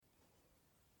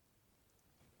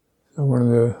So one of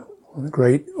the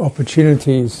great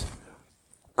opportunities,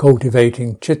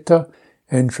 cultivating citta,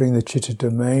 entering the citta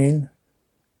domain,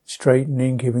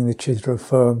 straightening, giving the citta a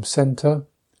firm center,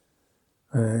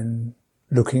 and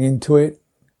looking into it,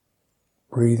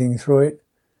 breathing through it,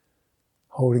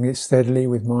 holding it steadily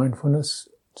with mindfulness,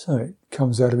 so it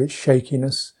comes out of its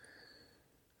shakiness.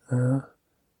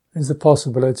 There's the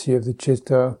possibility of the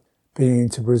citta beginning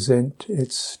to present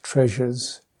its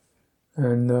treasures,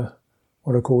 and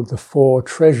what are called the four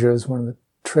treasures. One of the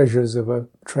treasures of a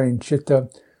trained citta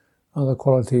are the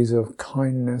qualities of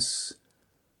kindness,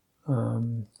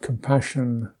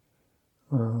 compassion,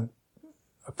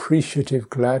 appreciative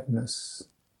gladness,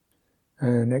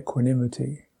 and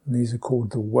equanimity. And these are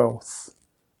called the wealth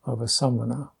of a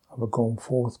samana, of a gone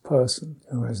forth person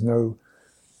who has no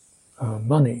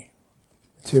money,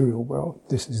 material wealth.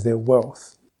 This is their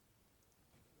wealth.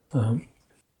 Of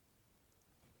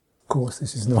course,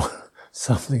 this is not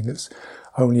something that's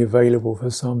only available for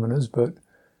samanas, but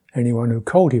anyone who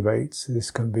cultivates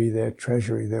this can be their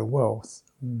treasury, their wealth.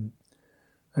 And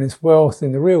it's wealth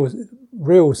in the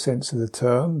real sense of the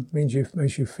term. Means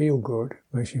makes you feel good,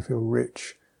 makes you feel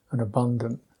rich and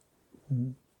abundant.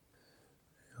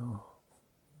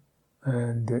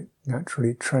 And it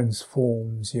naturally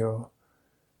transforms your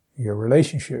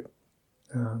relationship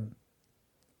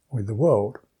with the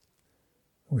world,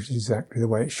 which is exactly the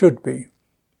way it should be.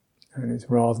 And it's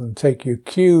rather than take your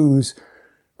cues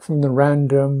from the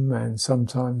random and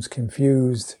sometimes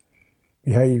confused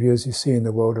behaviours you see in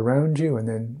the world around you and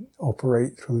then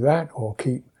operate through that, or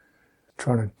keep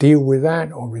trying to deal with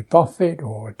that, or rebuff it,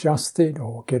 or adjust it,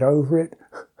 or get over it.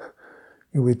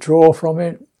 You withdraw from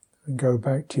it and go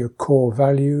back to your core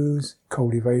values,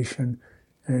 cultivation,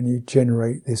 and you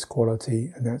generate this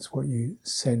quality, and that's what you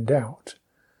send out.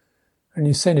 And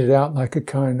you send it out like a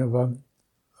kind of a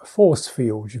force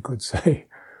field, you could say,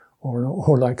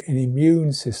 or like an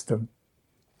immune system,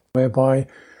 whereby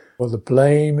the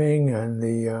blaming and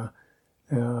the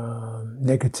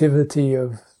negativity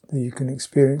that you can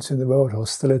experience in the world,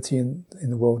 hostility in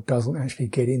the world, doesn't actually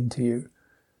get into you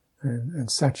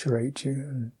and saturate you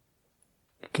and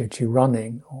get you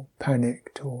running or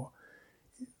panicked or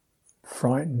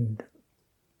frightened.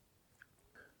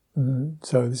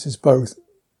 So this is both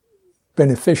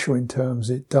beneficial in terms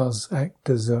it does act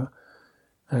as a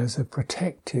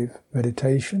protective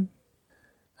meditation,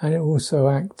 and it also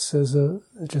acts as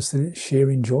just a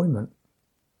sheer enjoyment.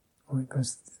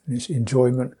 Because this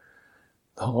enjoyment,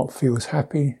 the heart feels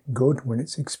happy, good when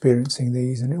it's experiencing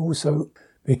these, and it also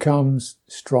becomes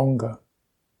stronger.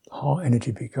 The heart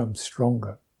energy becomes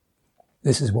stronger.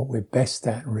 This is what we're best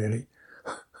at, really.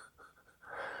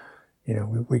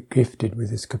 We're gifted with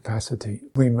this capacity.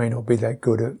 We may not be that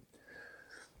good at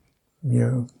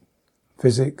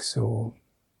physics or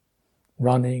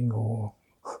running or,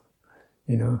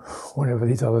 whatever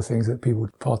these other things that people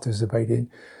participate in.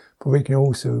 But we can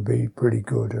also be pretty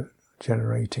good at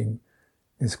generating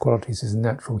these qualities as a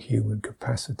natural human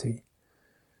capacity.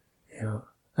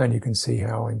 And you can see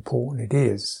how important it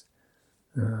is,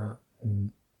 to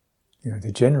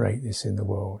generate this in the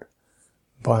world.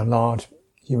 By and large,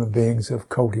 human beings have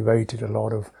cultivated a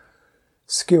lot of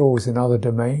skills in other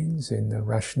domains, in the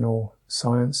rational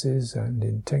sciences and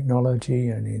in technology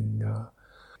and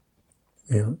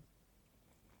in,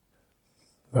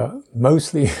 but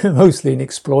mostly in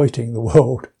exploiting the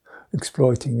world,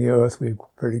 exploiting the earth. We're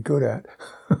pretty good at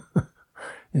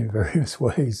in various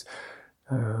ways,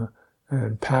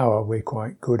 and power we're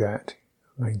quite good at,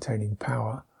 maintaining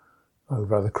power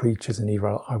over other creatures and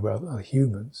even over other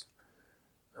humans.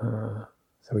 So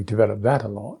we develop that a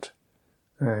lot.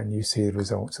 And you see the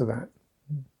results of that.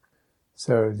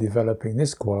 So developing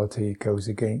this quality goes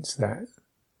against that.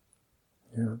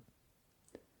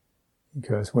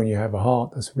 Because when you have a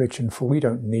heart that's rich and full, you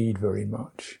don't need very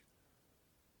much.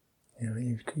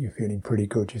 You're feeling pretty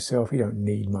good yourself. You don't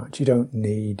need much. You don't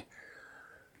need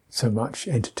so much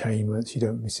entertainment. You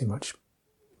don't need so much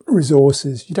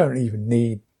resources. You don't even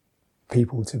need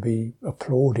people to be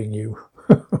applauding you.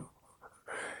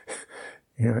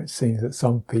 It seems that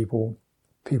some people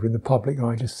in the public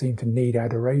eye just seem to need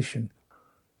adoration.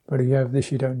 But if you have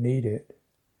this, you don't need it.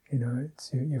 You're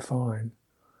fine.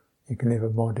 You can live a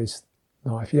modest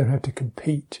life. You don't have to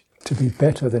compete to be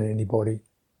better than anybody,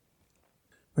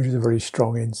 which is a very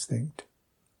strong instinct.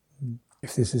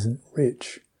 If this isn't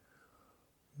rich,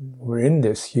 we're in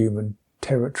this human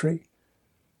territory,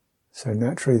 so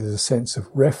naturally there's a sense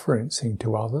of referencing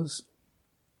to others,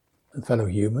 and fellow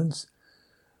humans.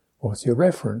 What's your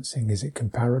referencing? Is it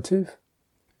comparative?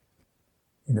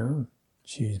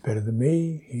 She's better than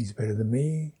me, he's better than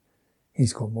me,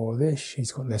 he's got more of this,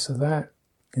 she's got less of that.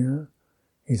 You know,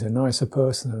 he's a nicer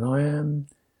person than I am.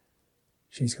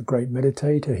 She's a great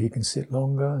meditator. He can sit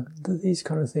longer. These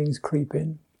kind of things creep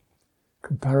in.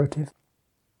 Comparative.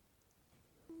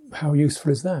 How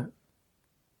useful is that?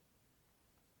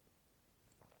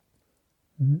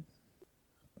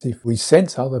 If we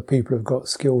sense other people have got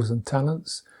skills and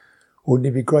talents, wouldn't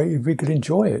it be great if we could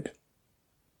enjoy it?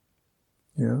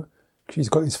 You know, she's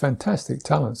got these fantastic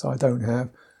talents I don't have,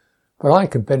 but I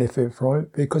can benefit from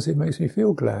it because it makes me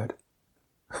feel glad.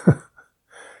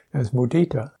 As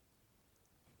mudita.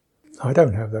 I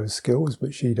don't have those skills,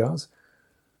 but she does.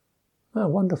 Oh,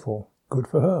 wonderful. Good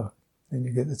for her. And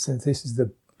you get the sense this is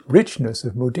the richness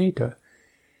of mudita.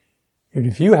 And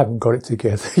if you haven't got it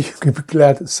together, you can be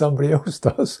glad that somebody else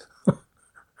does.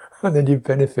 And then you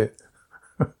benefit.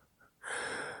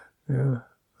 Yeah,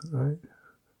 right.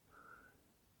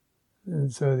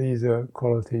 And so these are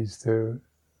qualities to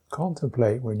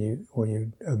contemplate when you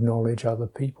acknowledge other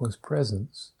people's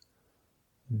presence.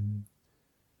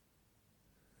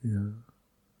 Yeah.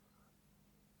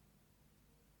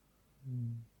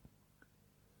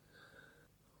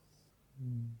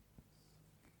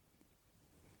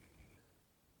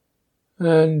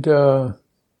 And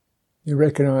you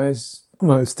recognize the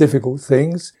most difficult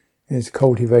things is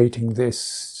cultivating this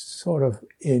sort of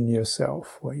in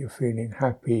yourself, where you're feeling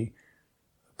happy,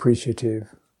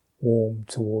 appreciative, warm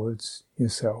towards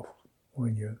yourself.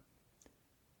 When you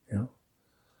know,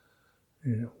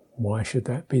 why should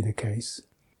that be the case?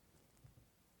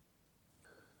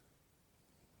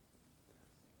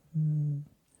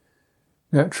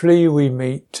 Naturally, we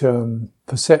meet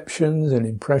perceptions and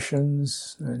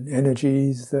impressions and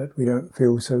energies that we don't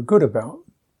feel so good about,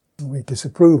 we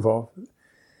disapprove of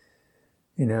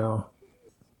in our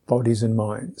bodies and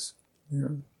minds,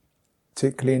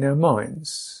 particularly in our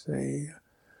minds,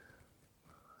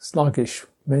 sluggish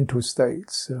mental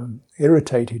states,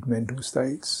 irritated mental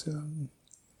states,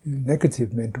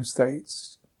 negative mental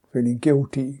states, feeling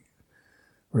guilty,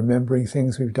 remembering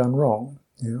things we've done wrong,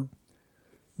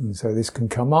 And so this can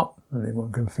come up, and then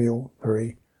one can feel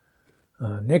very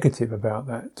negative about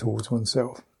that towards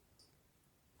oneself.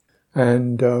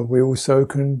 And we also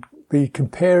can be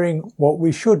comparing what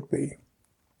we should be.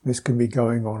 This can be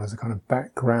going on as a kind of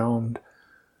background,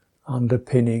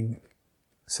 underpinning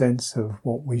sense of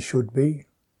what we should be.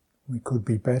 We could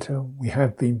be better. We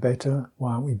have been better.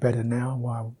 Why aren't we better now?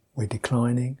 Why we're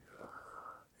declining?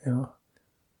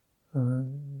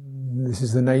 This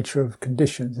is the nature of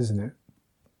conditions, isn't it?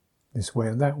 This way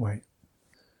and that way.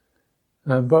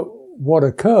 But what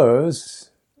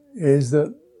occurs is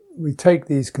that we take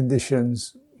these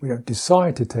conditions, we don't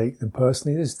decide to take them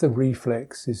personally. This is the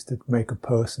reflex, is to make a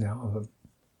person out of them.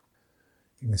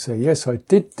 You can say, yes, I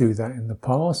did do that in the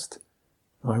past.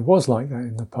 I was like that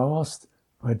in the past.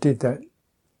 I did that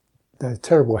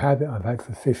terrible habit I've had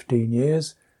for 15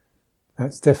 years.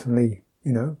 That's definitely,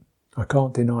 I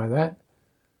can't deny that.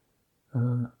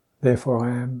 Therefore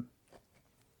I am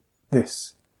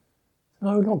this.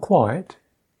 No, not quite.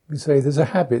 You can say there's a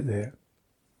habit there.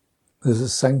 There's a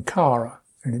sankhara,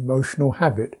 an emotional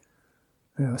habit,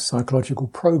 a psychological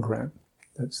program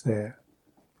that's there.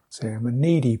 Say I'm a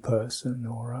needy person,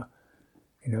 or a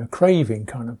craving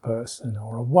kind of person,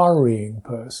 or a worrying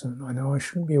person. I know I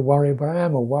shouldn't be a worrier, but I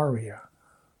am a worrier.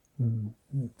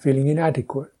 Feeling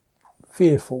inadequate,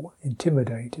 fearful,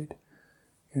 intimidated.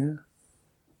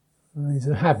 These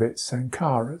are habits,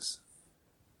 sankharas.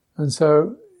 And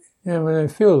so, when I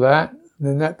feel that,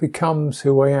 then that becomes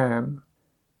who I am.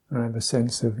 And I have a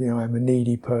sense of, I'm a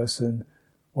needy person.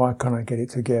 Why can't I get it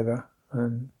together?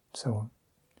 And so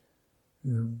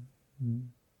on.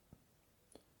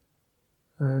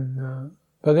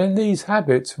 But then these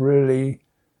habits really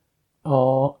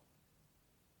they're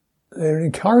an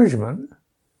encouragement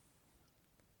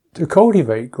to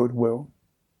cultivate goodwill.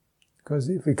 Because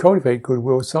if we cultivate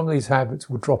goodwill, some of these habits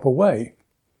will drop away.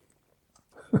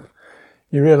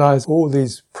 You realize all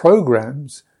these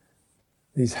programs,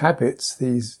 these habits,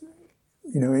 these,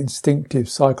 instinctive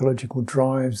psychological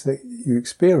drives that you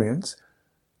experience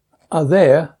are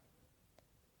there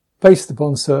based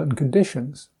upon certain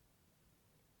conditions.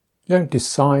 You don't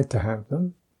decide to have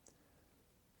them.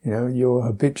 Your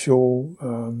habitual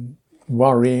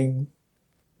worrying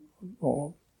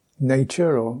or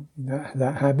nature, or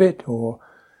that habit, or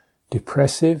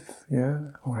depressive,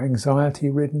 or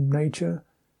anxiety-ridden nature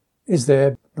is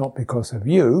there not because of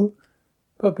you,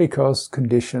 but because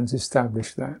conditions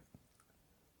establish that.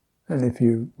 And if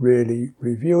you really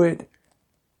review it,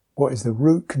 what is the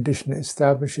root condition that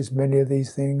establishes many of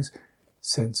these things?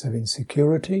 Sense of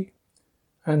insecurity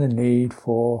and the need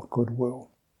for goodwill,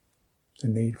 the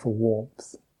need for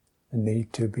warmth, the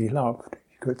need to be loved.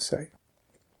 You could say.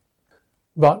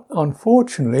 But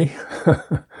unfortunately,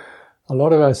 a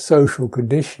lot of our social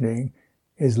conditioning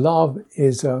is love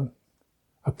is a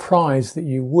prize that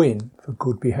you win for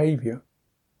good behaviour.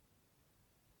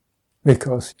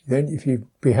 Because then if you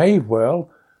behave well,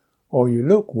 or you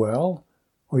look well,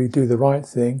 or you do the right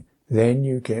thing, then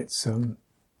you get some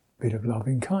bit of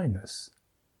loving kindness.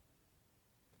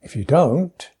 If you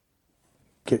don't,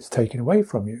 it gets taken away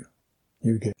from you.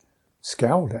 You get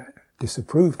scowled at,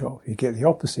 disapproved of. You get the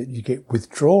opposite. You get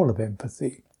withdrawal of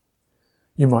empathy.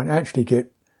 You might actually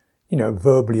get,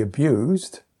 verbally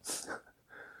abused.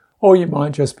 Or you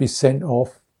might just be sent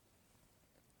off,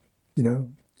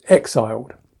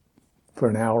 exiled for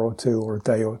an hour or two or a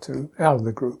day or two out of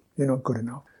the group. You're not good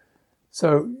enough.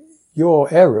 So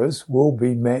your errors will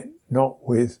be met not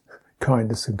with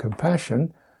kindness and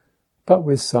compassion, but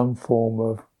with some form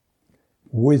of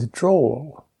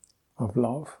withdrawal of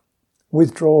love,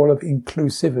 withdrawal of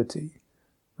inclusivity,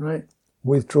 right?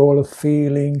 Withdrawal of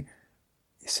feeling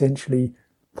essentially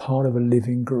part of a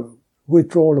living group,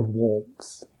 withdrawal of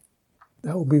warmth.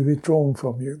 That will be withdrawn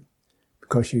from you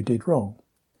because you did wrong.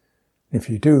 If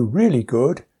you do really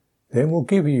good, then we'll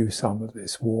give you some of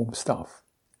this warm stuff.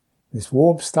 This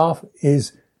warm stuff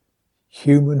is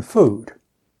human food.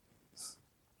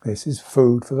 This is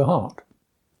food for the heart.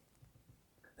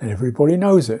 And everybody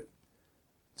knows it.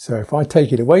 So if I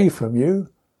take it away from you,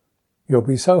 you'll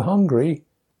be so hungry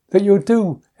that you'll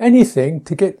do anything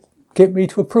to get me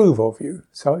to approve of you.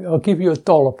 So I'll give you a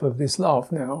dollop of this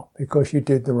love now because you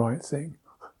did the right thing.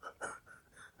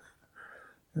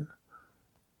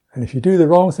 And if you do the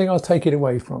wrong thing, I'll take it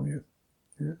away from you.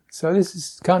 Yeah. So this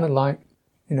is kind of like,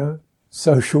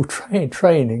 social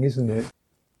training, isn't it?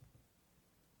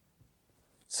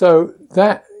 So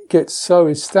that gets so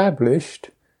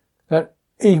established that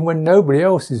even when nobody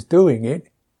else is doing it,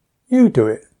 you do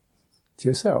it to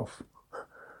yourself.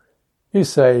 You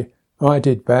say, I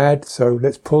did bad, so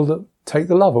let's take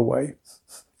the love away.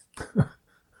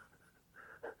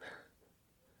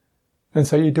 And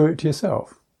so you do it to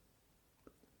yourself.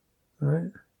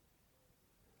 Right?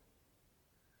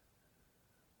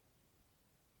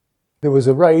 There was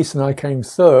a race and I came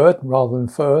third rather than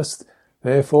first,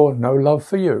 therefore no love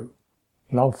for you.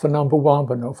 Love for number one,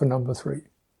 but not for number three.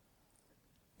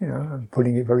 I'm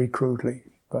putting it very crudely,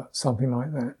 but something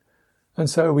like that. And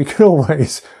so we can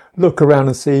always look around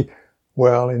and see,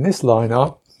 well, in this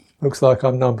lineup, looks like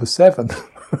I'm number 7.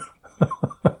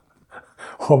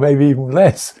 Or maybe even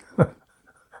less.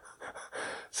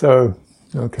 So,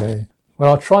 okay. Well,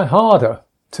 I'll try harder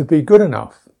to be good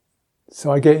enough. So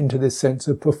I get into this sense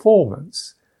of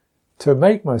performance to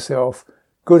make myself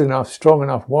good enough, strong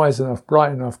enough, wise enough,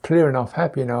 bright enough, clear enough,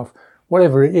 happy enough,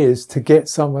 whatever it is, to get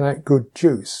some of that good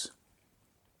juice.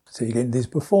 So you get these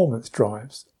performance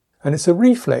drives. And it's a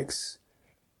reflex.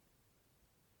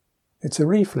 It's a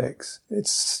reflex.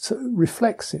 It's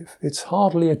reflexive. It's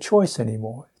hardly a choice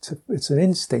anymore. It's an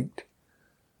instinct.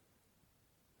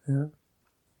 Yeah.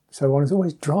 So one is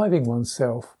always driving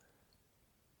oneself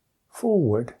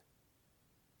forward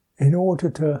in order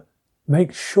to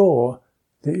make sure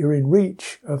that you're in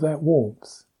reach of that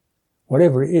warmth.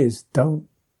 Whatever it is, don't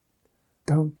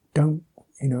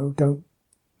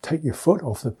take your foot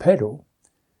off the pedal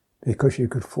because you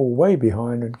could fall way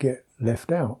behind and get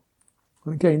left out.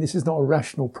 And again, this is not a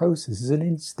rational process, it's an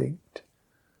instinct.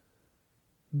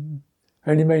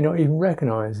 And you may not even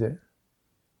recognize it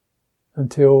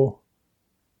until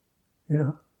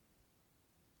you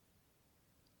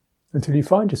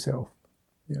find yourself.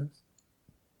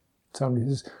 Somebody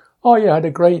says, oh yeah, I had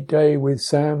a great day with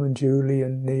Sam and Julie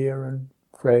and Nia and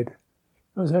Fred.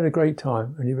 I had a great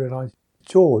time. And you realise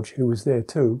George, who was there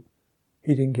too,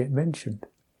 he didn't get mentioned.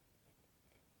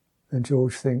 And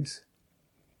George thinks,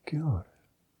 God,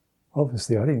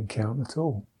 obviously I didn't count at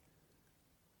all.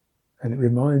 And it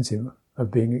reminds him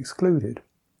of being excluded,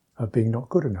 of being not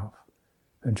good enough.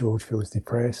 And George feels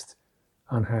depressed,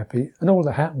 unhappy, and all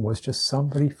that happened was just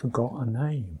somebody forgot a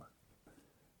name.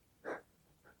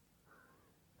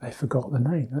 They forgot the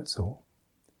name, that's all.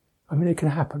 I mean, it can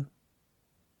happen,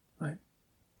 right?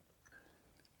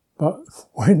 But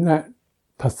when that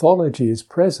pathology is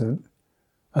present,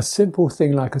 a simple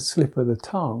thing like a slip of the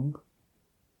tongue,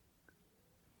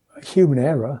 a human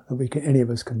error that any of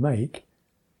us can make,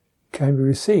 can be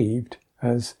received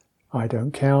as, I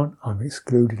don't count, I'm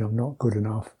excluded, I'm not good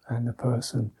enough, and the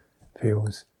person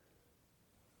feels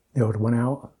the odd one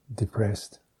out,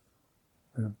 depressed.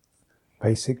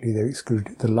 Basically, they're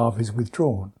excluded. The love is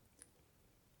withdrawn.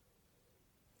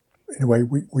 In a way,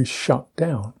 we shut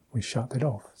down. We shut it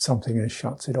off. Something else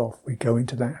shuts it off. We go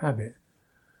into that habit.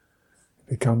 It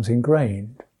becomes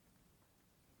ingrained.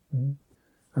 And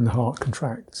the heart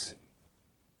contracts.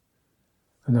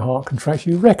 And the heart contracts.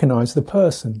 You recognise the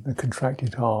person, the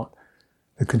contracted heart.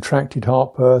 The contracted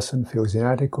heart person feels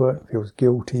inadequate, feels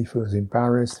guilty, feels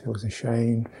embarrassed, feels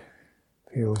ashamed,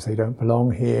 feels they don't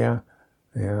belong here,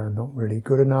 they're not really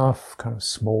good enough, kind of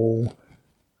small.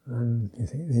 And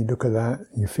you look at that,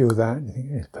 you feel that, and you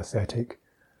think it's pathetic.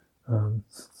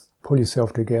 Pull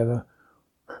yourself together.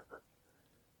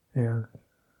 Yeah.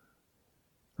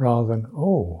 Rather than,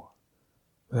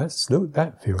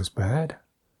 that feels bad.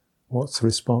 What's the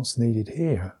response needed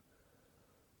here?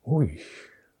 Oish.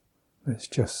 It's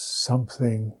just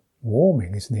something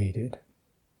warming is needed,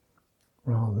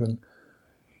 rather than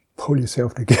pull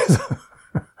yourself together,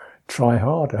 try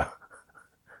harder.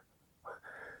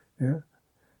 Yeah,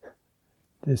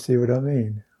 do you see what I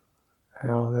mean?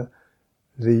 How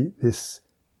this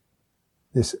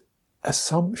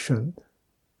assumption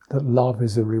that love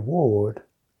is a reward,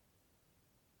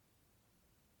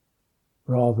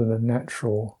 rather than a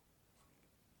natural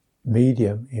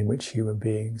medium in which human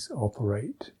beings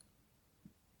operate.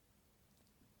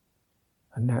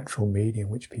 A natural medium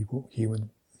which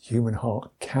human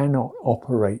heart cannot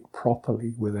operate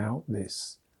properly without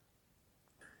this.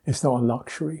 It's not a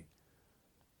luxury.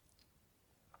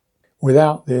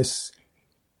 Without this,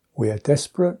 we are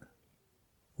desperate,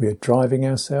 we are driving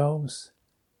ourselves,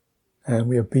 and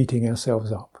we are beating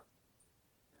ourselves up.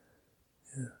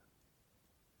 Yeah.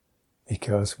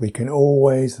 Because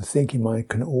the thinking mind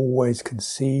can always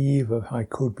conceive of I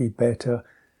could be better,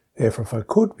 therefore if I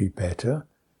could be better,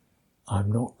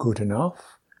 I'm not good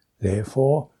enough,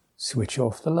 therefore switch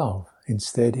off the love.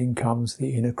 Instead in comes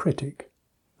the inner critic,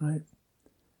 right?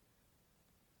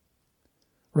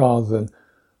 Rather than,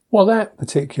 that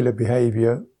particular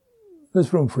behaviour,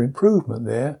 there's room for improvement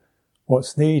there.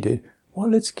 What's needed?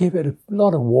 Let's give it a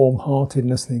lot of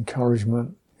warm-heartedness and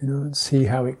encouragement, and see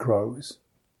how it grows.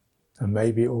 And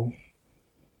maybe it will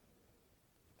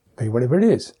be whatever it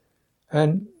is.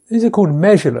 And these are called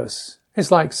measureless.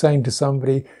 It's like saying to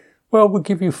somebody, we'll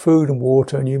give you food and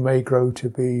water and you may grow to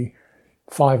be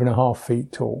 5.5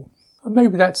 feet tall. And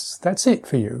maybe that's it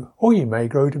for you. Or you may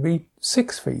grow to be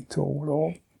 6 feet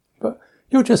tall. But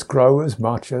you'll just grow as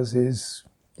much as is,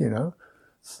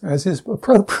 as is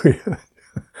appropriate.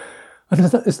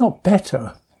 And it's not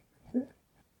better.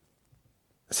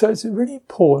 So it's really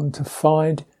important to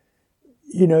find,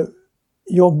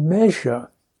 your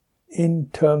measure in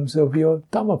terms of your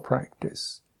Dhamma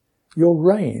practice, your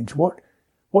range, what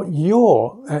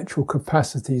your actual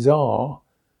capacities are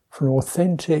for an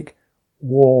authentic,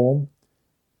 warm,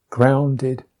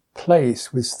 grounded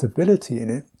place with stability in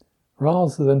it,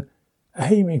 rather than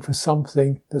aiming for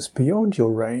something that's beyond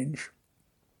your range.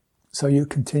 So you're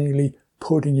continually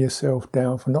putting yourself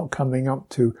down for not coming up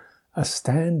to a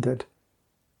standard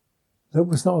that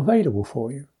was not available for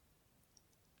you.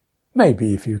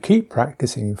 Maybe if you keep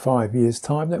practicing in 5 years'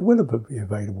 time, that will be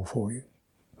available for you.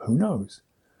 Who knows?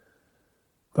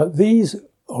 But these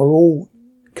are all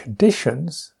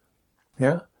conditions,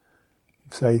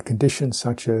 say conditions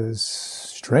such as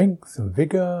strength and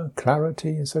vigour,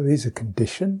 clarity, and so these are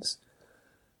conditions,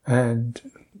 and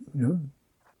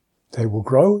they will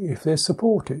grow if they're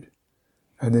supported,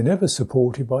 and they're never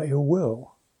supported by ill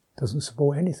will. It doesn't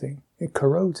support anything. It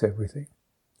corrodes everything.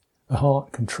 The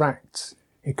heart contracts.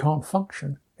 It can't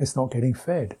function. It's not getting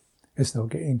fed. It's not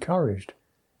getting encouraged.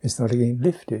 It's not getting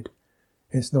lifted.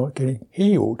 It's not getting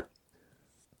healed.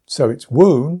 So its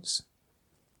wounds,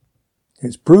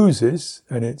 its bruises,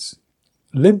 and its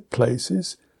limp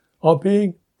places are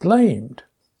being blamed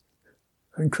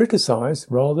and criticised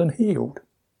rather than healed.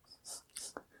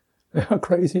 How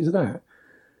crazy is that?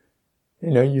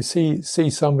 You see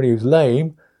somebody who's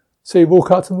lame, so you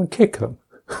walk up to them and kick them.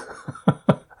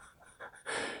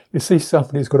 You see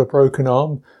somebody who's got a broken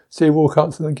arm, so you walk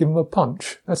up to them and give them a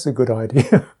punch. That's a good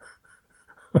idea.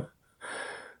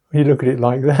 You look at it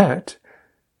like that,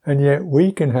 and yet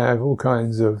we can have all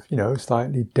kinds of,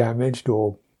 slightly damaged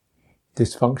or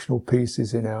dysfunctional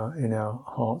pieces in our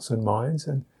hearts and minds,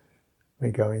 and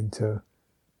we go into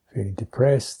feeling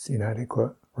depressed,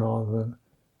 inadequate, rather than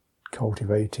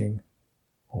cultivating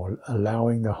or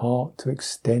allowing the heart to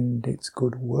extend its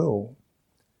goodwill.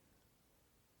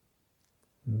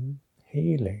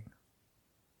 Healing.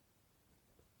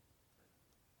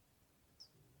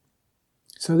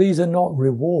 So these are not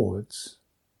rewards.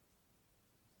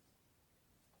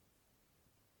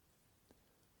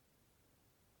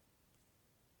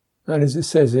 And as it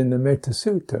says in the Metta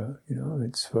Sutta,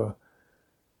 it's for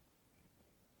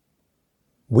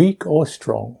weak or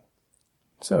strong.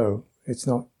 So it's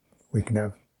not, we can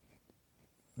have,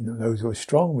 those who are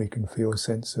strong, we can feel a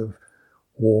sense of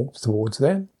warmth towards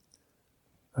them.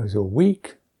 Those are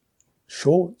weak,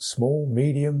 short, small,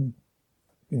 medium,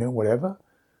 whatever.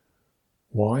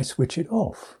 Why switch it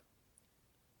off?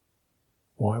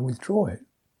 Why withdraw it?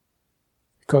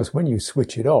 Because when you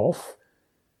switch it off,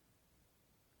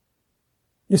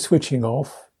 you're switching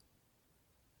off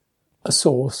a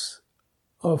source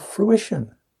of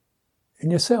fruition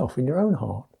in yourself, in your own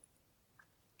heart.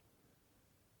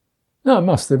 Now, I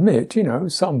must admit,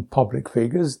 some public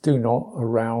figures do not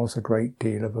arouse a great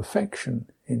deal of affection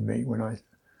in me when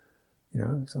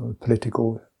some of the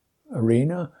political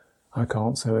arena. I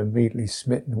can't say I'm immediately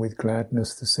smitten with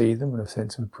gladness to see them and a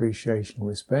sense of appreciation and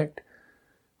respect.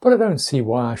 But I don't see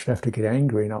why I should have to get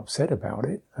angry and upset about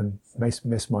it and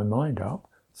mess my mind up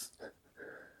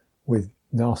with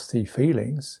nasty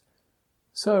feelings.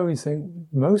 So you think,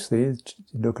 mostly, you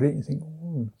look at it and you think,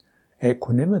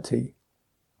 equanimity.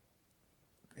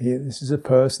 Here, this is a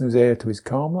person who's heir to his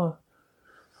karma,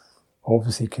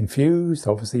 obviously confused,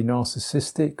 obviously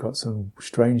narcissistic, got some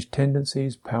strange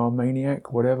tendencies, power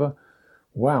maniac, whatever.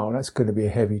 Wow, that's going to be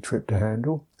a heavy trip to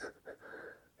handle.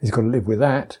 He's got to live with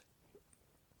that.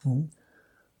 Now,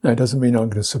 it doesn't mean I'm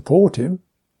going to support him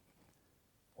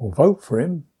or vote for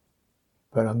him,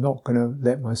 but I'm not going to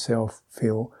let myself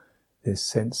feel this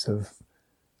sense of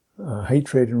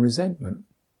hatred and resentment.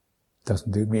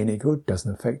 Doesn't do me any good,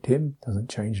 doesn't affect him, doesn't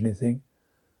change anything.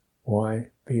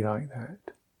 Why be like that?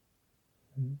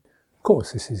 Of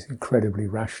course, this is incredibly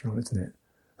rational, isn't it?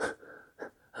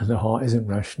 And the heart isn't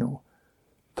rational.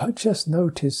 But just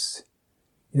notice,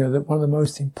 that one of the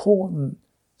most important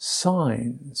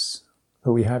signs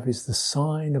that we have is the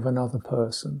sign of another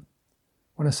person.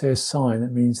 When I say a sign,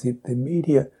 that means the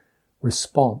immediate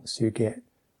response you get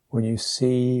when you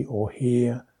see or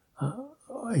hear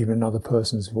even another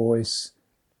person's voice.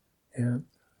 The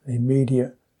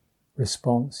immediate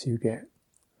response you get,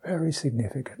 very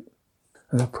significant.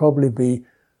 And that'll probably be,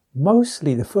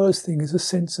 mostly the first thing is a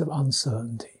sense of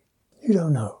uncertainty. You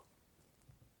don't know.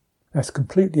 That's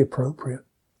completely appropriate.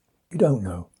 You don't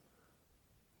know.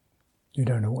 You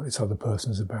don't know what this other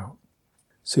person is about.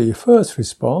 So your first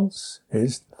response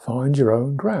is find your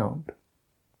own ground.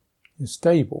 You're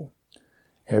stable.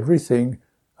 Everything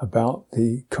about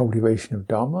the cultivation of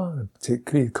Dhamma, and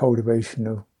particularly the cultivation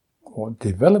of or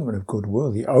development of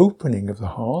goodwill, the opening of the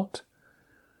heart,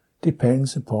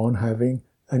 depends upon having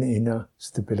an inner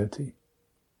stability.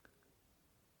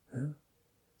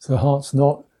 So the heart's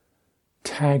not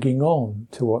tagging on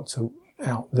to what's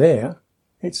out there,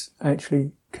 it's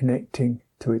actually connecting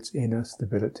to its inner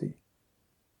stability.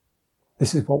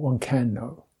 This is what one can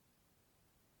know.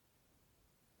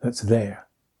 That's there.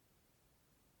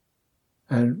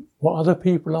 And what other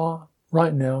people are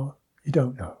right now, you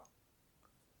don't know.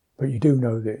 But you do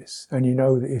know this. And you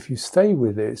know that if you stay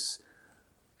with this,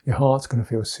 your heart's going to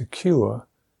feel secure.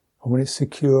 And when it's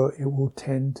secure, it will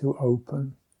tend to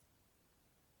open.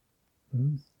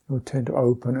 It will tend to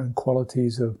open, and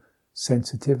qualities of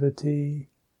sensitivity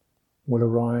will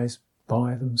arise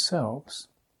by themselves.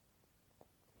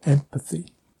 Empathy.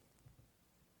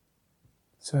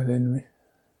 So then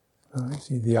we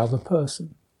see the other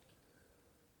person.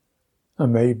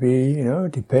 And maybe,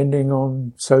 depending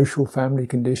on social family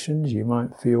conditions, you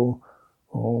might feel,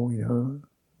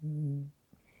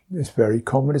 it's very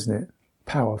common, isn't it?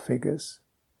 Power figures.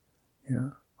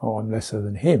 I'm lesser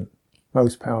than him.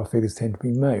 Most power figures tend to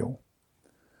be male.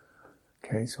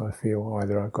 Okay, so I feel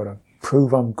either I've got to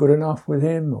prove I'm good enough with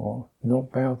him or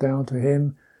not bow down to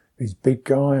him. He's a big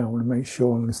guy, I want to make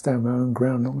sure I'm going to stand my own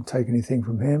ground, not going to take anything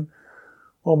from him.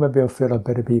 Or maybe I feel I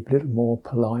better be a little more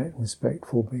polite,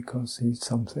 respectful because he's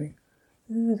something.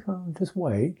 Just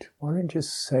wait. Why don't you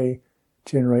just say,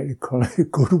 generate a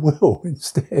goodwill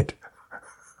instead?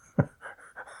 I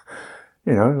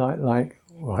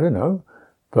don't know.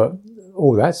 But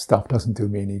all that stuff doesn't do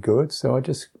me any good, so I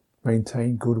just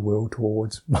maintain goodwill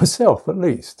towards myself at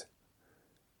least.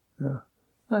 And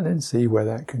then see where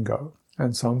that can go.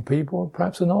 And some people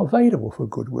perhaps are not available for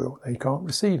goodwill. They can't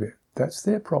receive it. That's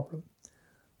their problem.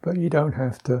 But you don't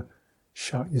have to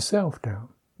shut yourself down.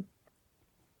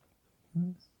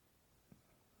 And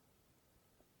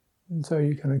so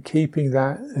you're kind of keeping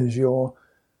that as your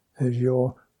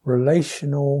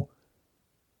relational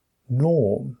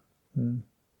norm.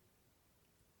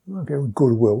 Okay, with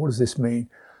goodwill, what does this mean?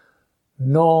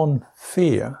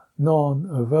 Non-fear,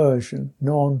 non-aversion,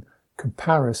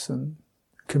 non-comparison.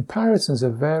 Comparison is a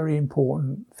very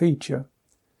important feature.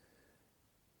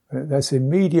 That's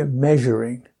immediate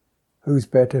measuring. Who's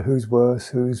better, who's worse,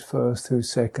 who's first,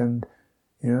 who's second.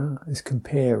 It's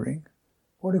comparing.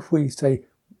 What if we say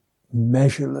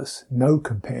measureless, no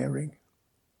comparing?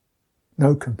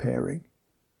 No comparing.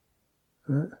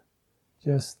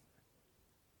 Just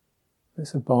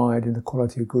let's abide in the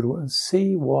quality of goodwill and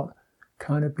see what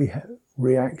kind of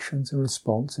reactions and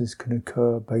responses can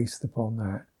occur based upon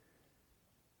that.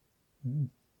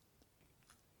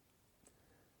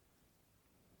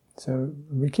 So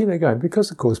we keep that going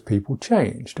because, of course, people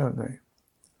change, don't they?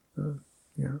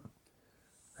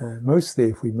 And mostly,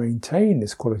 if we maintain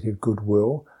this quality of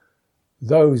goodwill,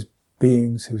 those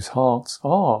beings whose hearts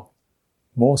are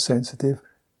more sensitive,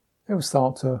 they'll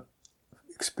start to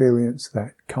experience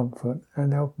that comfort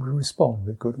and they'll respond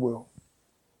with goodwill.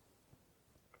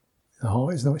 The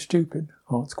heart is not stupid, the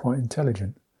heart's quite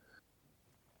intelligent.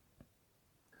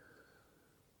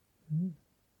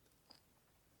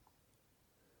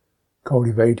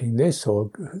 Cultivating this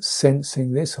or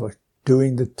sensing this or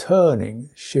doing the turning,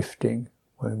 shifting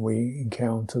when we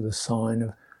encounter the sign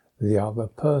of the other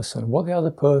person, what the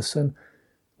other person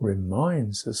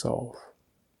reminds us of.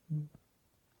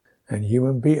 And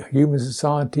human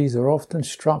societies are often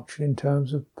structured in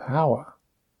terms of power.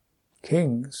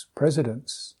 Kings,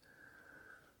 presidents,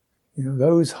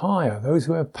 those higher, those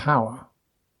who have power.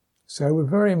 So we're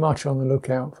very much on the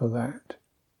lookout for that.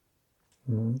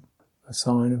 A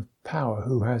sign of power,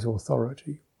 who has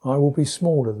authority. I will be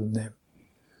smaller than them.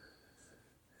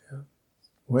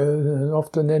 Well,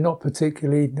 often they're not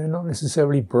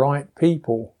necessarily bright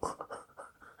people.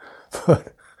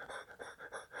 But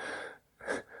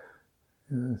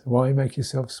why make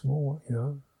yourself small?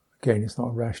 Again, it's not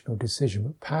a rational decision,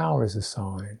 but power is a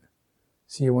sign.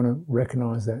 So you want to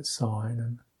recognize that sign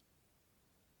and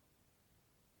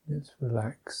just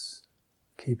relax,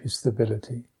 keep your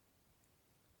stability.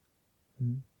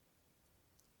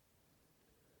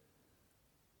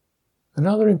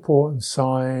 Another important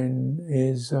sign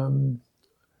is another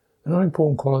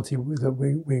important quality that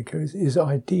we is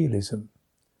idealism.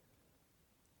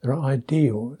 There are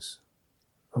ideals,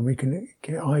 and we can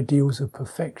get ideals of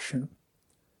perfection.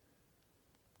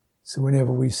 So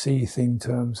whenever we see things in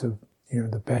terms of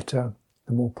the better,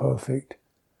 the more perfect,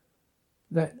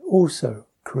 that also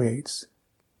creates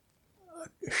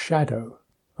a shadow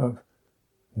of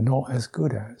not as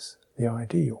good as the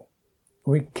ideal.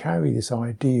 We carry this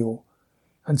ideal,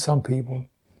 and some people,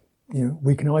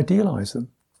 we can idealize them.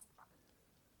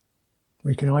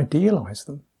 We can idealize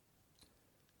them.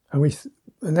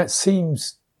 And that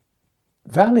seems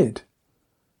valid.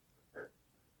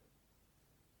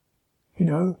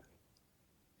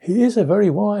 He is a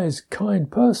very wise, kind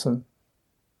person.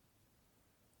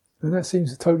 And that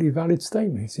seems a totally valid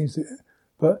statement.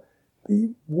 But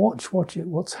watch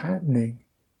what's happening.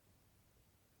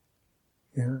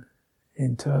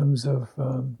 In terms of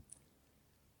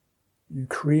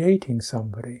creating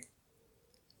somebody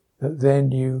that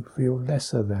then you feel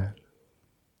lesser than,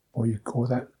 or you call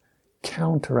that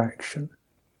counteraction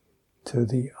to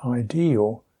the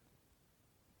ideal,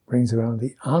 brings around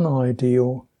the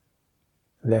unideal,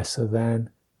 lesser than,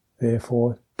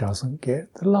 therefore doesn't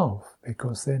get the love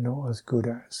because they're not as good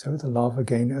as. So the love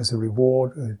again as a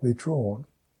reward is withdrawn.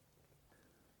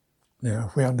 Now,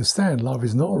 if we understand love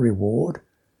is not a reward,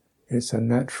 it's a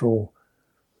natural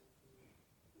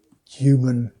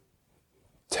human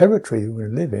territory that we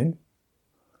live in,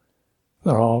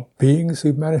 there are beings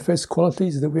who manifest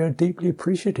qualities that we are deeply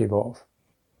appreciative of.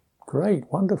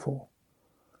 Great, wonderful.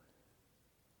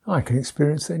 I can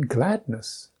experience then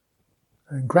gladness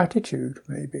and gratitude,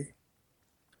 maybe.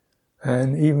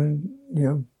 And even,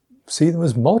 see them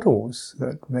as models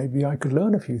that maybe I could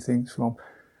learn a few things from.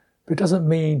 But it doesn't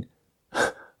mean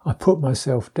I put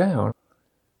myself down.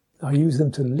 I use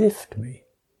them to lift me.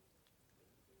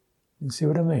 You see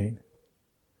what I mean?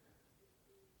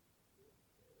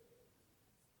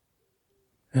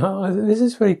 Now, this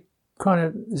is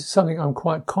something I'm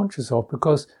quite conscious of,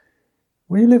 because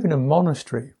when you live in a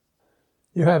monastery,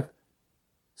 you have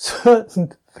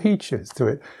certain features to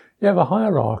it. You have a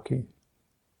hierarchy,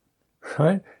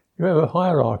 right? You have a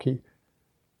hierarchy.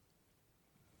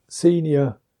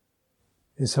 Senior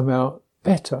is somehow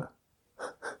better.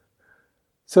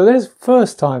 So there's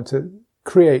first time to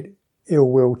create ill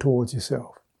will towards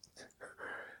yourself.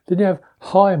 Then you have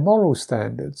high moral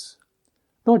standards.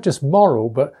 Not just moral,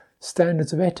 but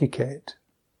standards of etiquette.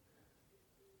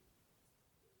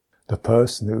 The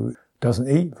person who doesn't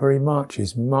eat very much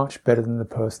is much better than the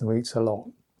person who eats a lot.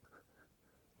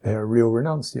 They're a real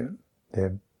renunciant. They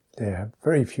have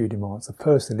very few demands. The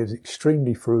person who lives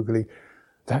extremely frugally,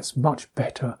 that's much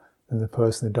better than the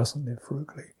person who doesn't live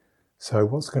frugally. So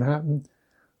what's going to happen?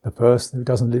 The person who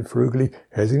doesn't live frugally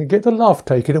is going to get the love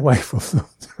taken away from them.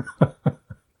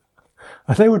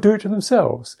 And they will do it to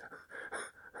themselves.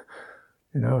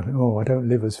 I don't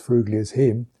live as frugally as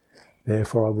him,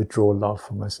 therefore I withdraw love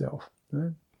from myself.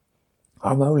 Right?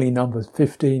 I'm only number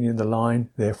 15 in the line,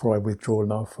 therefore I withdraw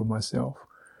love for myself,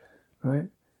 right?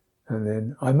 And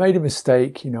then I made a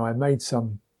mistake, I made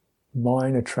some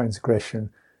minor transgression,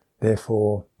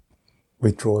 therefore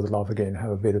withdraw the love again,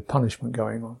 have a bit of punishment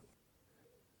going on.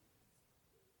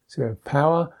 So we have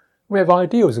power, we have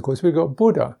ideals, of course. We've got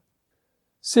Buddha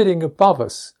sitting above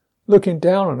us, looking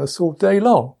down on us all day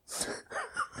long.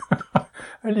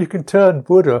 And you can turn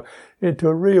Buddha into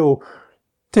a real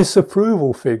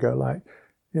disapproval figure, like,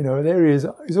 there he is,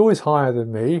 he's always higher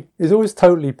than me, he's always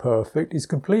totally perfect, he's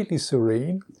completely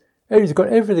serene, he's got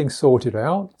everything sorted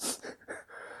out,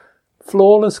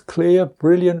 flawless, clear,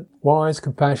 brilliant, wise,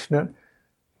 compassionate.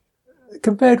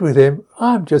 Compared with him,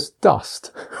 I'm just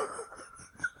dust.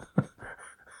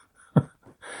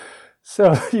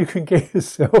 So you can get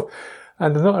yourself,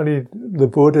 and not only the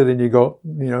Buddha, then you got,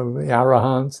 the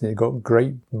Arahants, and you got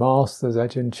great masters,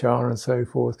 Ajahn Chah and so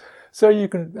forth. So you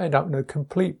can end up in a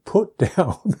complete put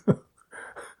down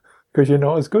because you're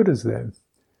not as good as them.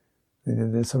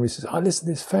 And then somebody says, I listened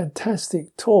to this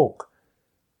fantastic talk.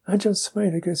 Ajahn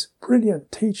Sucitto gives brilliant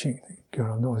teaching.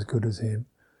 God, I'm not as good as him.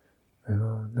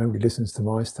 Nobody listens to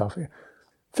my stuff.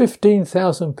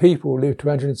 15,000 people live to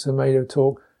Ajahn Sucitto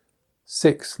talk.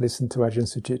 6 listen to Ajahn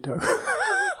Sucitto.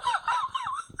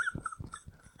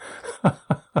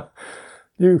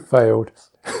 You failed.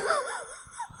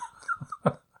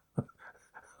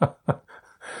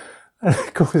 And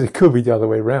of course, it could be the other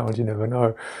way around, you never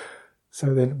know.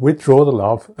 So then withdraw the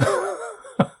love.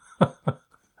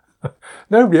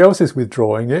 Nobody else is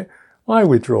withdrawing it. I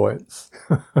withdraw it.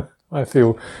 I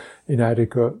feel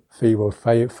inadequate, feeble,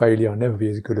 failure. I'll never be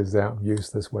as good as that. I'm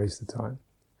useless, waste of time.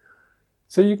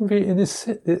 So you can be in this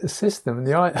system and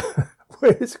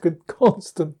where it's a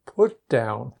constant put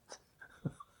down.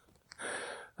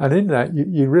 And in that,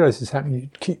 you realise it's happening. You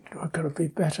keep, I've got to be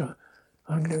better.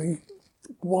 I'm going to be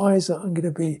wiser. I'm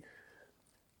going to be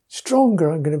stronger.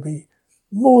 I'm going to be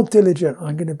more diligent.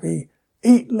 I'm going to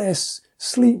eat less,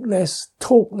 sleep less,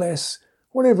 talk less.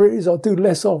 Whatever it is, I'll do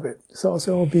less of it. So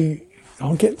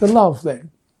I'll get the love then.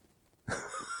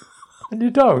 And you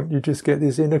don't. You just get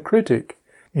this inner critic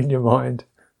in your mind.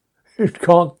 You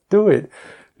can't do it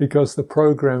because the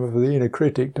program of the inner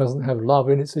critic doesn't have love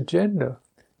in its agenda.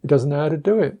 It doesn't know how to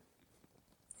do it.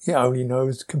 It only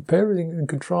knows comparing and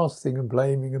contrasting and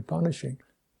blaming and punishing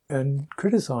and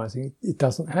criticising. It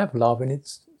doesn't have love in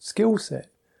its skill set.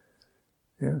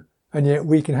 Yeah? And yet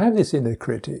we can have this inner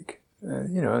critic.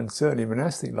 And certainly in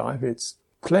monastic life, it's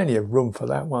plenty of room for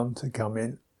that one to come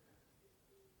in.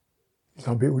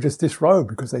 Some people just disrobe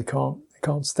because they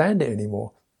can't stand it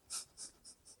anymore.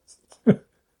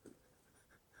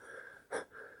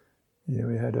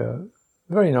 We had a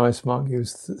very nice monk. He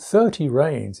was 30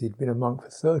 reigns. He'd been a monk for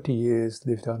 30 years,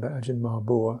 lived under Ajahn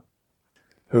Mahabua,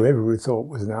 who everybody thought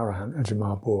was an arahant. Ajahn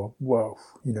Mahabua, whoa,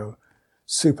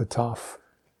 super tough,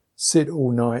 sit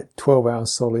all night, 12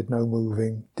 hours solid, no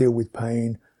moving, deal with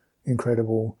pain,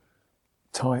 incredible,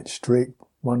 tight, strict,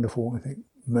 wonderful, I think,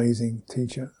 amazing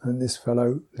teacher. And this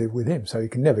fellow lived with him, so he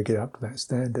could never get up to that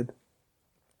standard.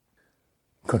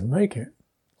 Couldn't make it.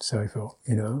 So he thought,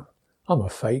 I'm a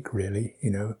fake, really,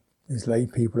 These lay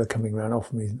people are coming around,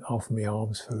 offering me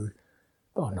alms food,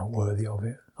 but I'm not worthy of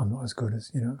it. I'm not as good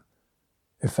as, In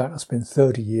fact, I spent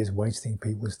 30 years wasting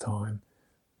people's time,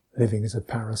 living as a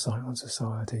parasite on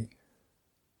society.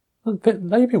 But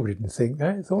lay people didn't think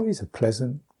that. They thought he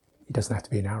doesn't have to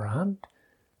be an arahant.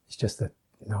 He's just a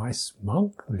nice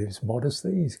monk who lives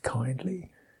modestly, he's kindly,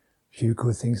 a few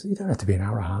good things. You don't have to be an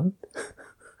arahant.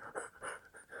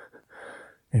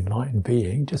 Enlightened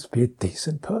being, just be a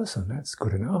decent person, that's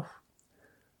good enough.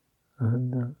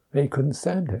 And he couldn't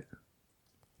stand it.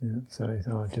 So he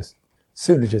thought,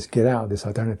 sooner just get out of this,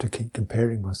 I don't have to keep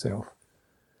comparing myself.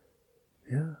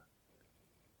 Yeah.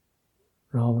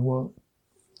 Rather,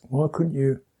 why couldn't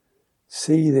you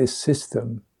see this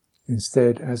system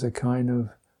instead as a kind of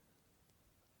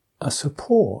a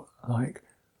support? Like,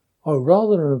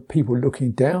 rather than people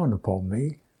looking down upon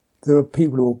me, there are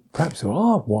people who perhaps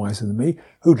are wiser than me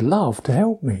who'd love to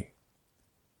help me.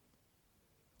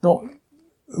 Not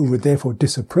who would therefore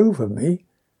disapprove of me,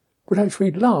 but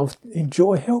actually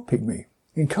enjoy helping me,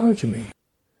 encouraging me,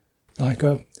 like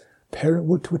a parent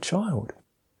would to a child.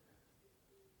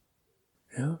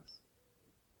 Yeah.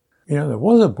 There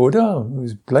was a Buddha who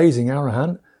was blazing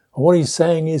arahant, and what he's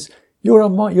saying is, you're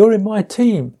in my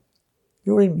team.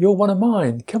 You're one of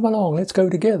mine. Come along, let's go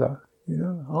together.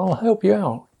 I'll help you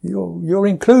out. You're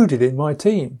included in my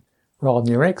team, rather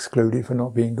than you're excluded for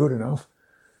not being good enough.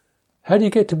 How do you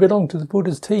get to belong to the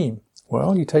Buddha's team?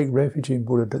 Well, you take refuge in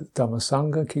Buddha Dhamma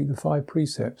Sangha, keep the 5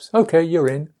 precepts. Okay, you're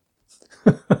in.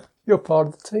 You're part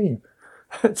of the team.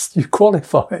 you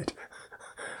qualified.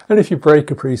 And if you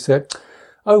break a precept,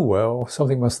 oh well,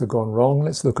 something must have gone wrong.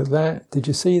 Let's look at that. Did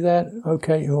you see that?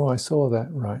 Okay. Oh, I saw that.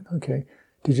 Right. Okay.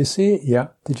 Did you see it? Yeah.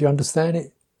 Did you understand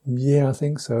it? Yeah, I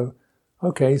think so.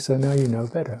 Okay, so now you know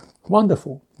better.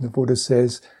 Wonderful. The Buddha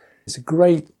says it's a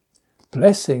great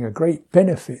blessing, a great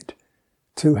benefit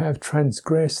to have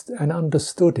transgressed and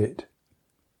understood it.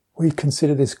 We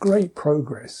consider this great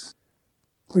progress.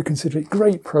 We consider it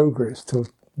great progress to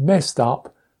have messed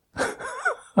up,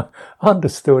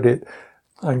 understood it,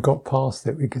 and got past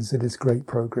it. We consider this great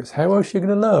progress. How else are you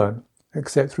going to learn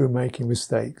except through making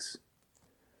mistakes?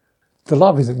 The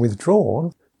love isn't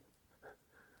withdrawn.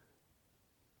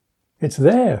 It's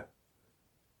there.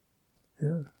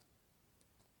 Yeah.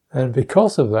 And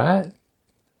because of that,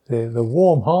 the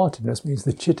warm-heartedness means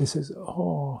the citta says,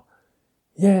 oh,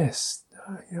 yes,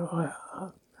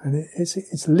 and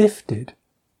it's lifted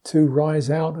to rise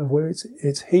out of where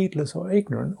it's heedless or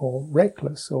ignorant or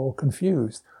reckless or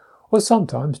confused, or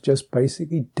sometimes just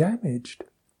basically damaged.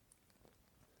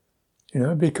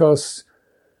 Because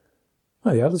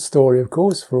the other story, of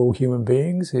course, for all human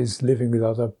beings is living with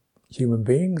other human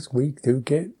beings. We do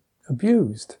get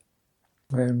abused,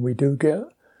 and we do get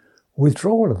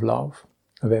withdrawal of love,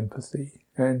 of empathy,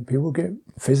 and people get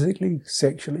physically,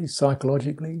 sexually,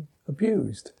 psychologically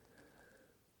abused.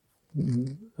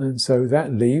 And so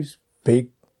that leaves big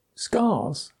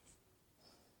scars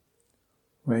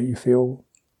where you feel,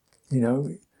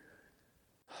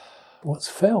 what's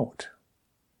felt.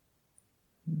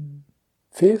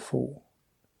 Fearful,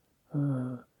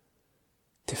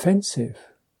 defensive,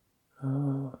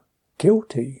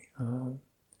 guilty,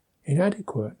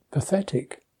 inadequate,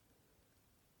 pathetic.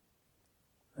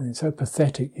 And it's so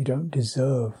pathetic you don't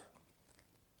deserve.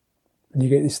 And you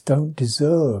get this don't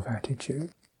deserve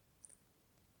attitude,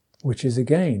 which is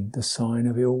again the sign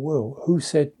of ill will. Who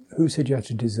said you had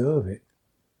to deserve it?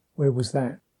 Where was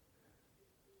that?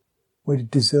 Where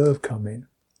did deserve come in?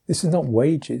 This is not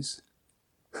wages.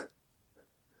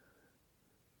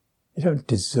 You don't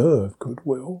deserve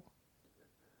goodwill.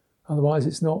 Otherwise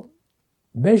it's not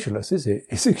measureless, is it?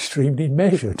 It's extremely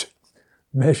measured.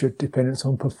 Measured dependence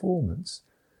on performance.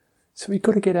 So we've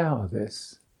got to get out of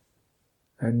this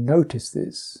and notice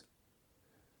this.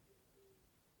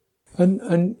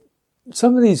 And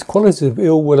some of these qualities of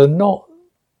ill will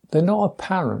they're not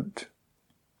apparent.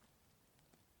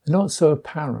 They're not so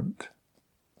apparent.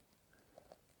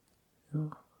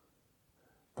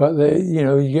 But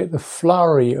you get the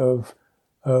flurry of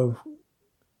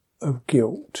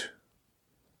guilt,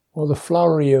 or the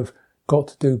flurry of got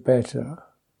to do better,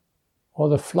 or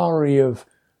the flurry of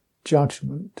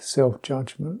judgment,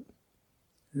 self-judgment,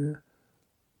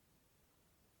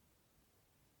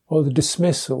 or the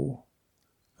dismissal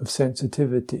of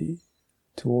sensitivity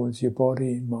towards your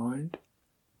body and mind.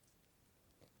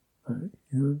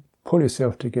 Pull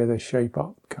yourself together, shape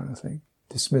up kind of thing.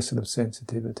 Dismissal of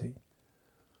sensitivity.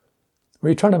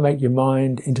 Where you're trying to make your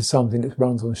mind into something that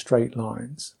runs on straight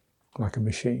lines, like a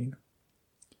machine.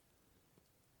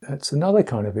 That's another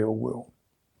kind of ill will.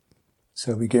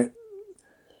 So we get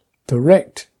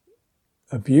direct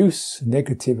abuse,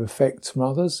 negative effects from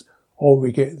others, or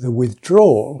we get the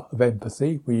withdrawal of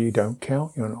empathy, where you don't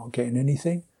count, you're not getting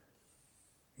anything.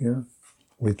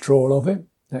 Withdrawal of it,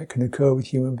 that can occur with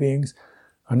human beings.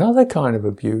 Another kind of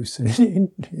abuse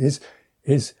is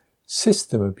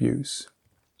system abuse.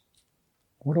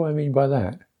 What do I mean by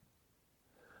that?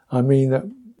 I mean that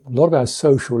a lot of our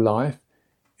social life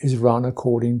is run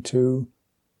according to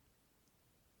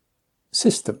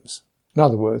systems. In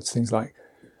other words, things like,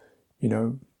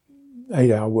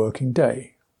 8-hour working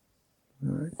day.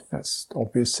 Right? That's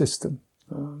obvious system.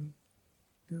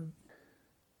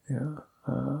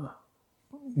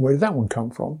 Where did that one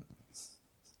come from?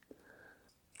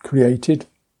 Created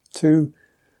to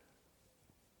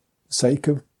the sake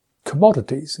of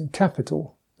commodities and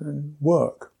capital and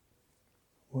work.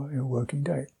 Working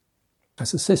day.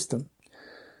 That's a system.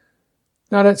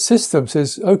 Now that system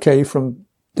says, okay, from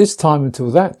this time until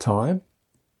that time,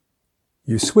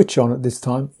 you switch on at this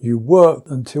time, you work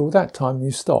until that time,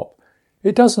 you stop.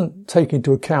 It doesn't take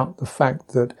into account the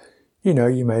fact that,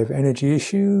 you may have energy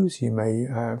issues, you may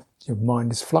have, your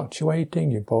mind is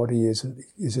fluctuating, your body is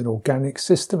an organic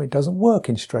system, it doesn't work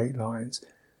in straight lines.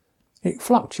 It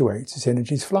fluctuates, its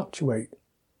energies fluctuate.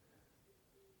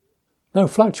 No,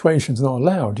 fluctuation's not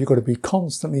allowed. You've got to be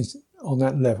constantly on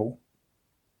that level.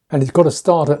 And it's got to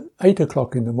start at 8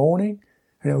 o'clock in the morning,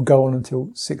 and it'll go on until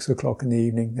 6 o'clock in the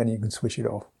evening, then you can switch it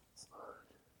off.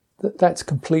 That's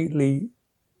completely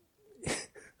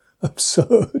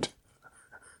absurd.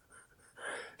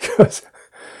 Because,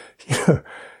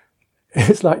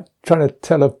 It's like trying to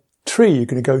tell a tree you're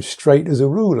going to go straight as a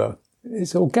ruler.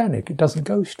 It's organic, it doesn't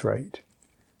go straight.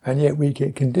 And yet we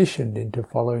get conditioned into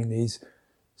following these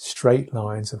straight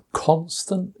lines of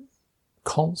constant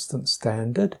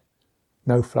standard,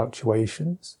 no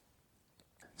fluctuations,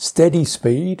 steady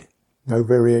speed, no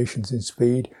variations in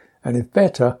speed, and if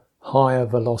better, higher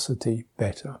velocity,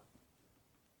 better.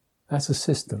 That's a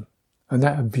system, and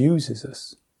that abuses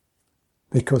us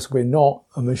because we're not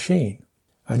a machine.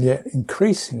 And yet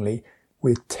increasingly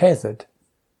we're tethered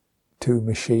to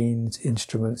machines,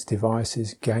 instruments,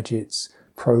 devices, gadgets,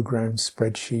 programs,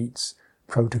 spreadsheets,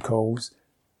 protocols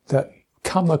that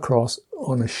come across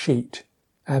on a sheet,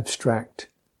 abstract,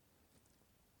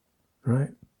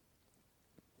 right?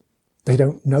 They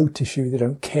don't notice you, they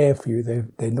don't care for you,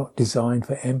 they're not designed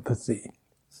for empathy.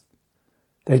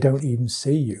 They don't even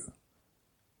see you.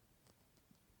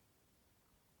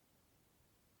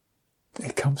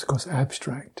 It comes across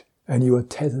abstract, and you are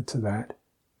tethered to that.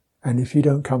 And if you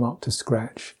don't come up to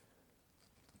scratch,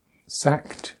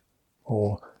 sacked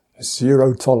or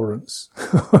zero tolerance,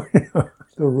 the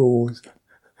rules.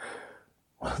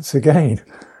 Once again,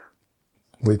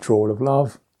 withdrawal of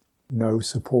love, no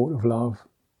support of love,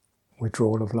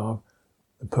 withdrawal of love.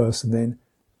 The person then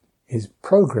is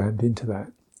programmed into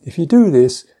that. If you do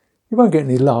this, you won't get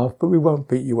any love, but we won't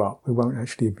beat you up. We won't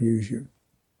actually abuse you.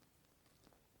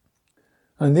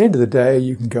 And at the end of the day,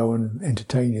 you can go and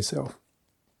entertain yourself.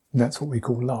 And that's what we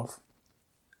call love.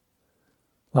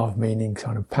 Love meaning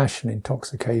kind of passion,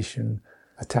 intoxication,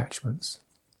 attachments.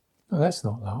 No, that's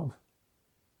not love.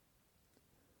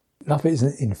 Love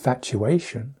isn't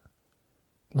infatuation.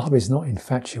 Love is not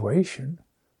infatuation.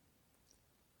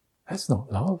 That's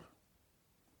not love.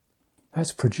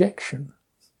 That's projection.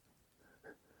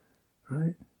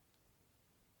 Right?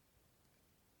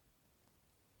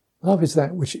 Love is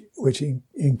that which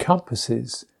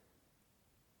encompasses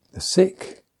the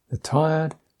sick, the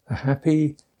tired, the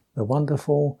happy, the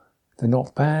wonderful, the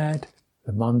not bad,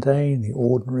 the mundane, the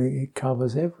ordinary. It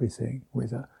covers everything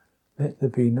with a let there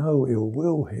be no ill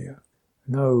will here.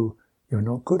 No, you're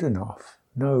not good enough.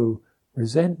 No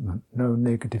resentment, no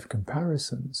negative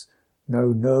comparisons, no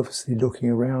nervously looking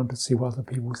around to see what other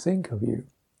people think of you.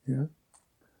 Yeah?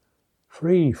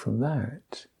 Free from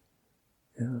that.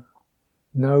 Yeah?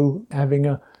 No having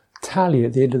a tally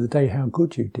at the end of the day how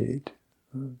good you did.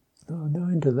 No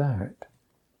end of that.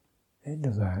 End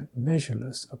of that.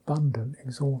 Measureless, abundant,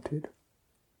 exalted.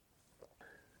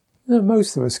 Now,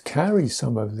 most of us carry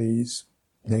some of these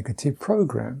negative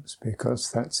programs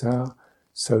because that's our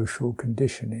social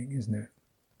conditioning, isn't it?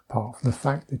 Apart from the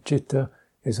fact that citta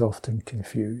is often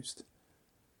confused.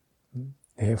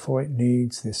 Therefore it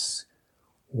needs this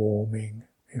warming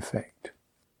effect.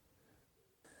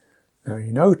 Now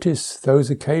you notice those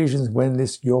occasions when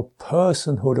your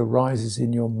personhood arises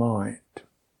in your mind.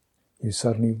 You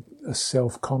suddenly are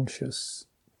self-conscious.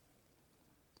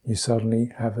 You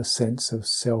suddenly have a sense of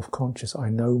self-conscious.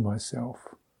 I know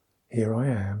myself. Here I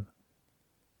am.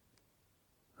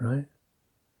 Right?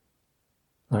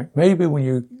 Like maybe when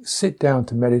you sit down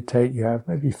to meditate, you have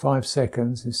maybe 5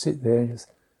 seconds, you sit there and just,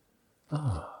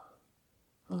 oh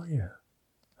yeah.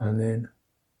 And then,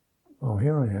 oh,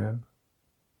 here I am.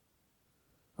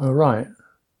 Oh right,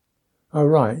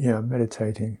 yeah, I'm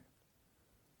meditating.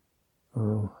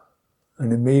 Oh.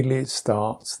 And immediately it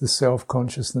starts, the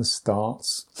self-consciousness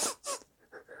starts.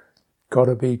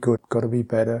 Gotta be good, gotta be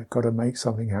better, gotta make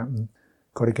something happen,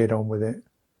 gotta get on with it.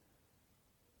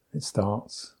 It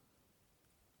starts.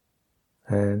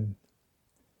 And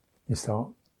you start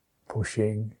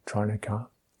pushing, trying to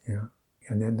cut,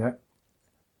 and then that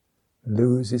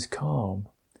loses calm.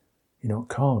 You're not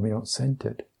calm, you're not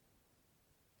centered.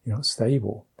 You're not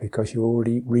stable because you're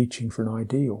already reaching for an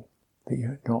ideal, but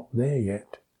you're not there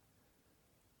yet.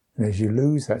 And as you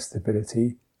lose that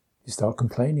stability, you start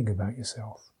complaining about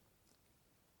yourself.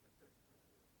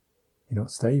 You're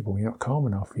not stable, you're not calm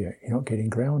enough yet, you're not getting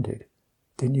grounded.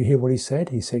 Didn't you hear what he said?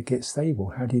 He said, get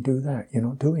stable. How do you do that? You're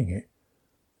not doing it.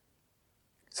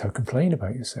 So complain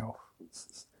about yourself.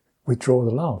 Withdraw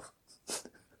the love.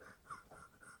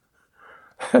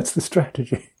 That's the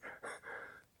strategy.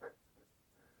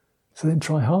 So then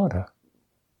try harder.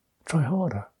 Try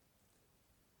harder.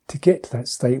 To get to that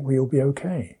state where you'll be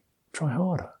okay. Try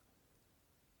harder.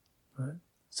 Right?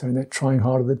 So in that trying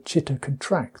harder, the citta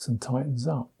contracts and tightens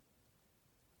up.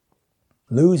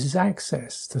 Loses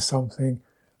access to something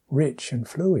rich and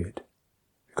fluid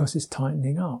because it's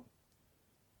tightening up.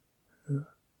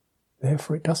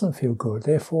 Therefore it doesn't feel good.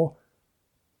 Therefore,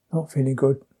 not feeling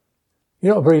good.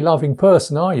 You're not a very loving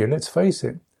person, are you? Let's face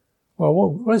it.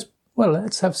 Well,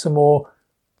 let's have some more.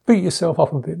 Beat yourself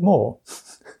up a bit more.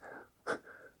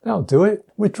 That'll do it.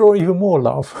 Withdraw even more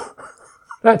love.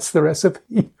 That's the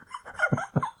recipe.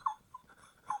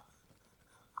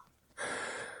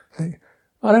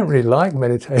 I don't really like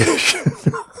meditation.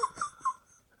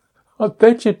 I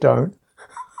bet you don't.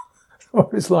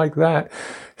 Oh, it's like that.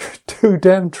 Too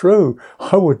damn true.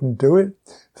 I wouldn't do it.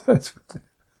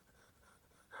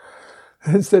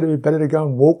 Instead, it'd be better to go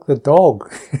and walk the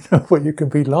dog, where you can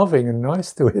be loving and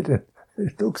nice to it. And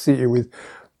it looks at you with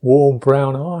warm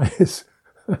brown eyes.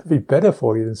 That'd be better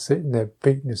for you than sitting there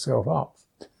beating yourself up,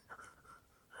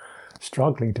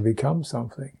 struggling to become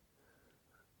something.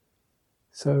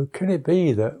 So can it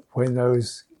be that when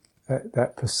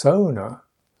that persona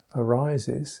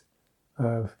arises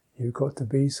of you've got to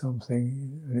be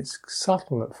something, and it's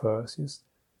subtle at first, just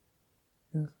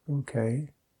okay,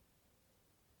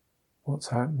 what's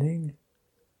happening?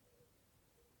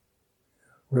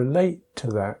 Relate to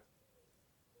that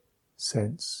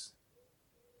sense.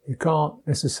 You can't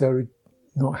necessarily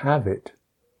not have it,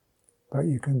 but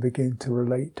you can begin to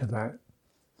relate to that.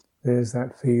 There's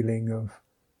that feeling of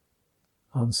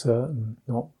uncertain,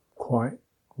 not quite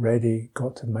ready,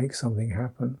 got to make something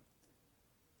happen,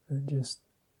 and just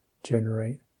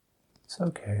generate. It's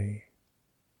okay.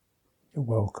 You're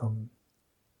welcome.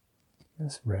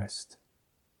 Just rest.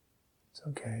 It's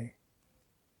okay.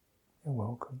 You're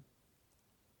welcome.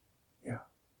 Yeah.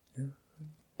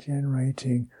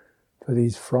 Generating for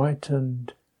these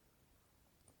frightened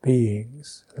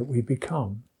beings that we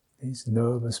become, these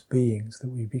nervous beings that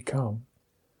we become,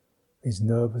 these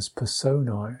nervous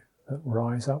personae that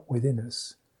rise up within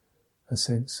us, a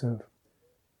sense of,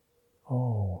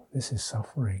 oh, this is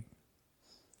suffering,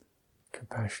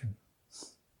 compassion.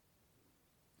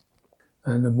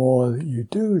 And the more that you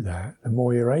do that, the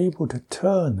more you're able to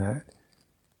turn that,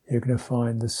 you're going to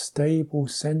find the stable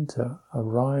center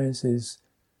arises.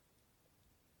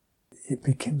 It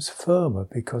becomes firmer,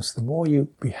 because the more you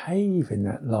behave in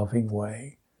that loving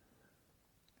way,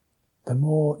 the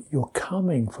more you're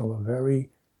coming from a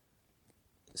very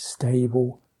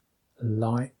stable,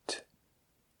 light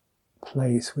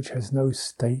place which has no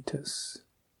status,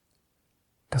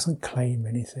 doesn't claim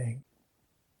anything.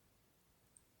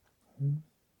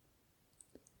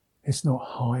 It's not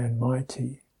high and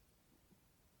mighty.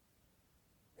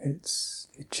 It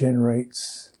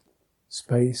generates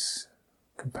space,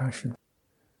 compassion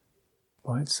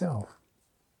by itself.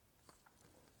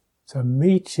 So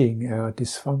meeting our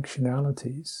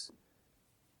dysfunctionalities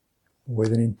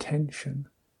with an intention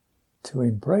to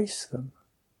embrace them,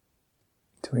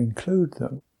 to include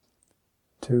them,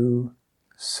 to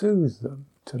soothe them,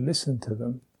 to listen to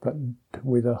them, but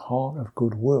with a heart of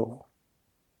goodwill,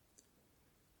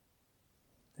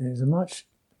 is a much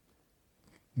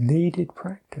needed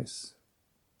practice.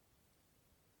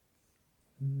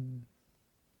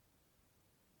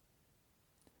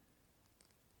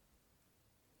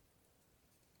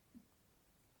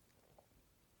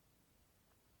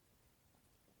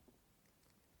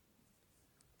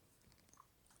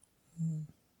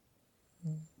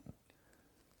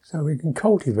 So we can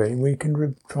cultivate, we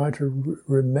can try to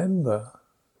remember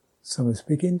some of this,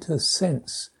 begin to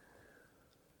sense,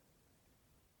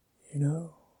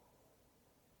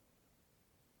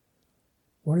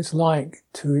 what it's like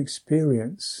to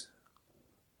experience,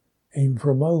 even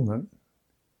for a moment,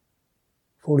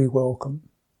 fully welcome,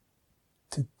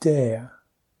 to dare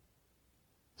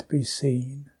to be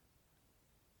seen,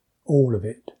 all of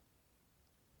it,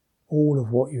 all of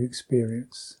what you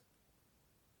experience.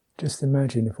 Just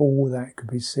imagine if all that could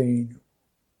be seen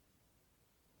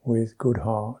with good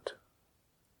heart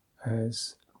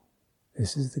as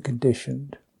this is the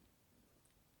conditioned.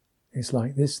 It's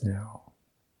like this now.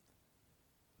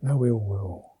 No ill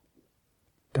will.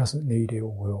 Doesn't need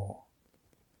ill will.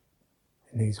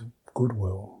 It needs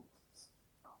goodwill.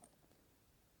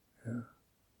 Yeah.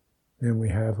 Then we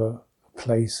have a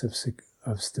place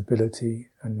of stability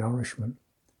and nourishment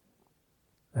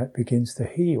that begins to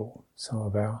heal some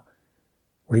of our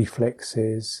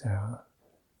reflexes, our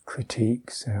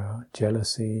critiques, our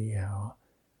jealousy, our,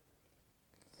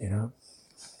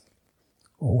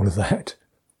 all of that.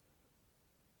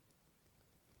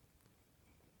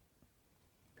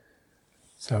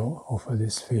 So I'll offer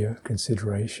this for your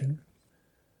consideration.